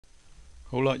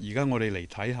好啦，而家我哋嚟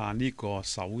睇下呢個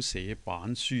手寫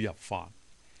板輸入法。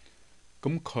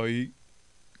咁佢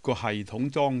個系統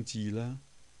裝置呢，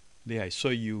你係需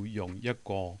要用一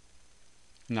個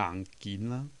硬件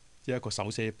啦，即係一個手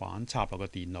寫板插落個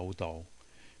電腦度，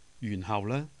然後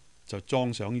呢就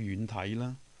裝上軟體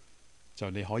啦，就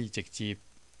你可以直接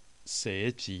寫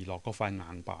字落嗰塊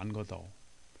硬板嗰度。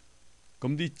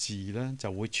咁啲字呢就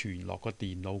會傳落個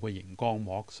電腦個熒光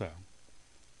幕上，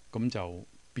咁就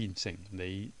變成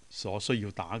你所需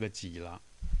要打嘅字啦。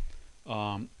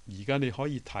而家你可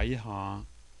以睇下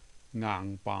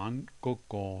硬板嗰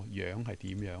個樣係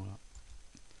點樣啦。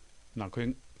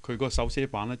嗱，佢個手寫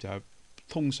板呢，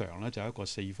通常呢就係一個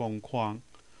四方框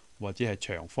或者係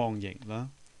長方形啦，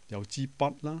有支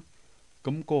筆啦。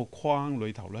咁嗰個框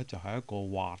裏頭呢，就係一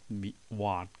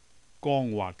個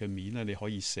光滑嘅面呢，你可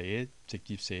以直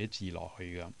接寫字落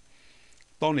去㗎。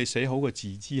當你寫好個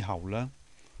字之後呢，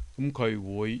咁佢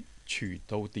會傳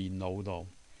到電腦度。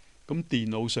咁電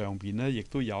腦上邊呢，亦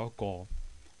都有一個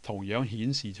同樣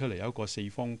顯示出嚟有一個四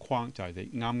方框，就係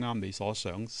你啱啱你所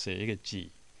想寫嘅字。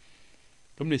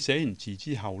咁你寫完字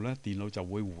之後呢，電腦就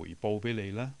會回報俾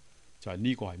你呢，就係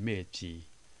呢個係咩字。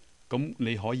咁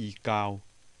你可以教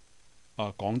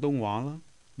廣東話啦，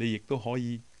你亦都可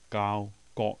以教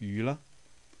國語啦。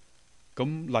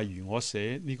咁例如我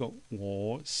寫呢個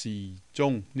我是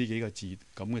中呢幾個字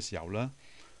咁嘅時候呢，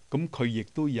咁佢亦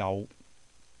都有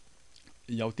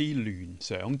啲聯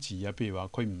想字啊，譬如話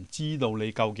佢唔知道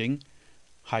你究竟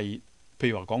係，譬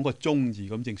如話講個中字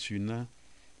咁正算啦。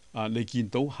你見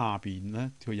到下邊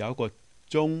呢，佢有一個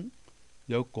中，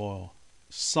有一個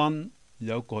新，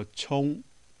有一個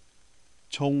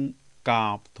沖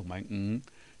甲同埋五，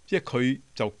即係佢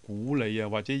就估你啊，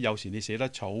或者有時你寫得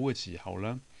草嘅時候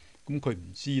呢，咁佢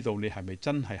唔知道你係咪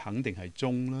真係肯定係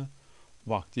中啦，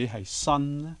或者係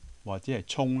新呢，或者係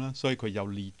沖啦，所以佢又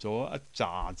列咗一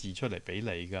紮字出嚟俾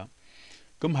你噶。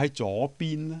咁喺左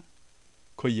邊呢，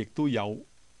佢亦都有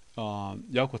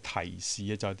一個提示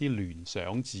啊，就係啲聯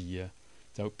想字啊，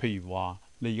就譬如話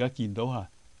你而家見到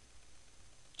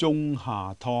中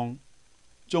下湯、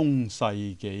中世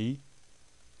紀、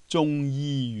中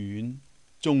醫院、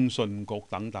中信局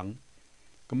等等，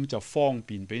咁就方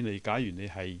便俾你。假如你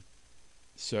係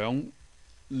想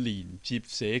連接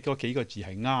寫嗰幾個字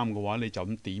係啱嘅話，你就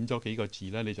咁點咗幾個字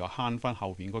呢，你就慳翻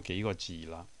後邊嗰幾個字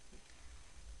啦。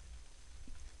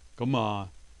咁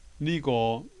呢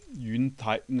個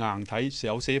硬體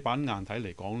手寫板硬體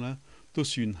嚟講呢，都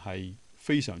算係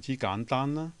非常之簡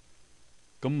單啦。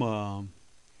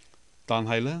但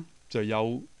係呢，就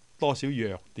有多少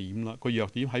弱點啦。個弱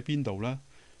點喺邊度呢？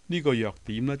呢個弱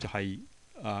點呢，就係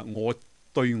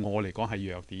對我嚟講係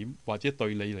弱點，或者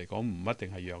對你嚟講唔一定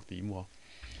係弱點喎。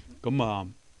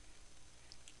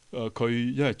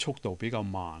佢因為速度比較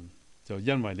慢，就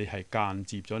因為你係間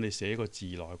接咗你寫個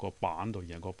字落個板度，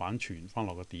然後個板傳翻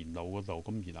落個電腦嗰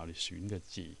度，咁然後你選嘅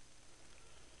字。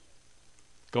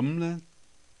咁呢，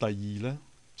第二呢，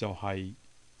就係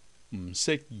唔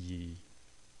適宜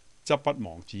執筆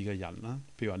忘字嘅人啦。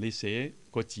譬如話你寫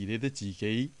個字你都自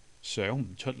己想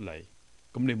唔出嚟，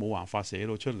咁你冇辦法寫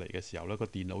到出嚟嘅時候呢，個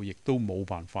電腦亦都冇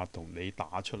辦法同你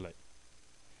打出嚟。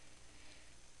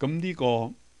咁呢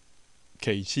個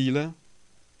其次呢，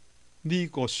呢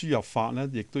個輸入法呢，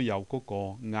亦都有嗰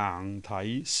個硬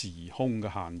體時空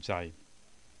嘅限制。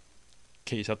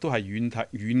其實都係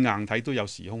軟硬體都有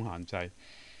時空限制。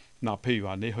譬如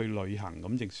話你去旅行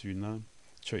咁就算啦，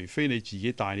除非你自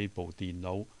己帶你部電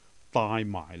腦，帶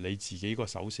埋你自己個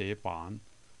手寫板，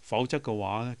否則嘅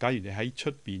話呢，假如你喺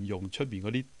出邊用出邊嗰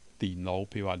啲電腦，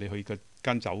譬如話你去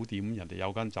間酒店，人哋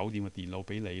有間酒店嘅電腦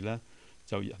俾你呢，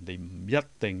就人哋唔一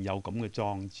定有咁嘅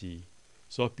裝置，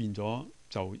所以變咗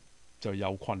就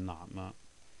有困難啦。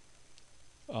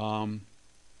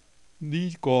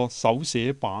呢個手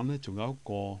寫板呢，仲有一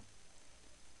個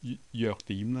弱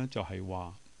點呢，就係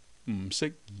話唔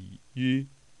適宜於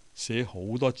寫好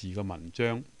多字嘅文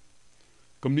章。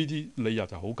咁呢啲理由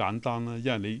就好簡單啦，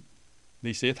因為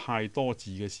你寫太多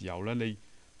字嘅時候呢，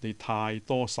你太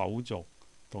多手續，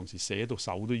同時寫到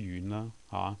手都軟啦，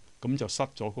咁就失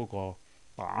咗嗰個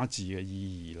打字嘅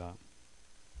意義啦。